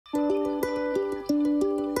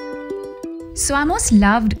So our most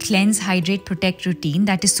loved Cleanse-Hydrate-Protect routine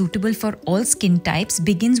that is suitable for all skin types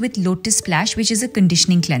begins with Lotus Splash, which is a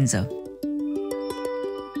conditioning cleanser.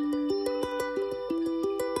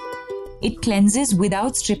 It cleanses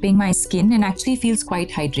without stripping my skin and actually feels quite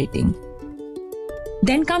hydrating.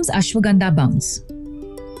 Then comes Ashwagandha Bounce.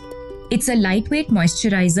 It's a lightweight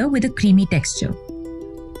moisturizer with a creamy texture.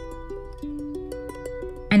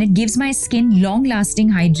 And it gives my skin long-lasting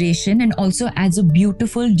hydration and also adds a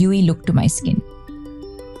beautiful dewy look to my skin.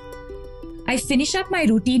 I finish up my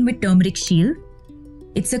routine with Turmeric Shield.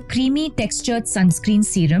 It's a creamy textured sunscreen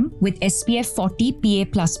serum with SPF 40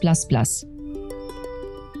 PA+++.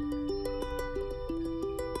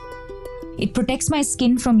 It protects my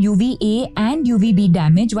skin from UVA and UVB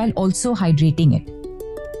damage while also hydrating it.